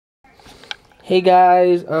Hey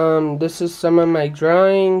guys, this is some of my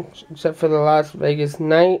drawings, except for the Las Vegas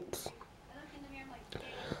Knights.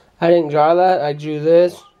 I didn't draw that, I drew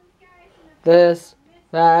this,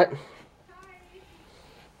 that,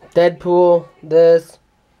 Deadpool, this,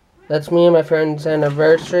 that's me and my friend's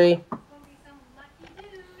anniversary,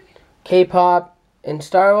 K-pop, and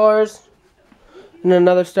Star Wars, and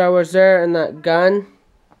another Star Wars there, and that gun.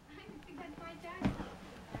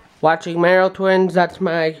 Watching Meryl Twins, that's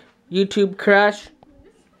my YouTube crush.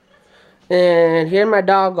 And here's my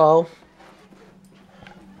doggo.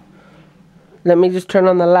 Let me just turn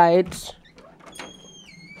on the lights.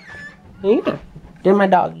 Here, there's my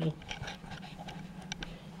doggy.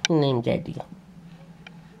 His name's Eddie.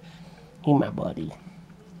 He's my buddy.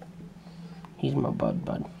 He's my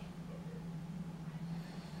bud.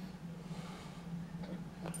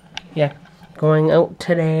 Yeah, going out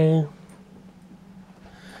today.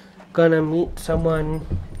 Gonna meet someone.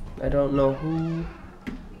 I don't know who.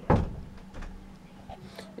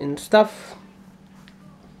 And stuff.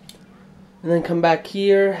 And then come back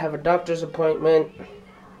here, have a doctor's appointment.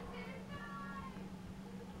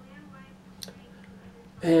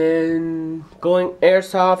 And going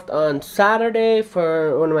airsoft on Saturday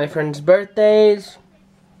for one of my friend's birthdays.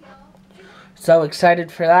 So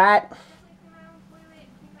excited for that.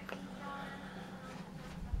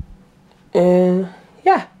 And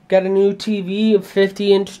yeah, got a new TV, a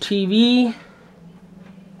 50-inch TV.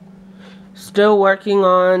 Still working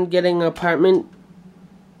on getting an apartment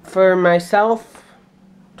for myself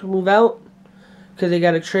to move out, because I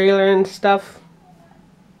got a trailer and stuff.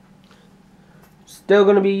 Still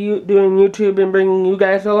gonna be doing YouTube and bringing you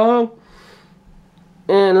guys along.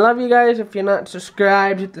 And love you guys. If you're not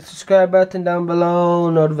subscribed, hit the subscribe button down below,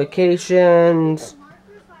 notifications,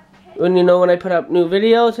 when you know when I put up new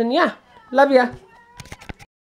videos. And yeah, love ya.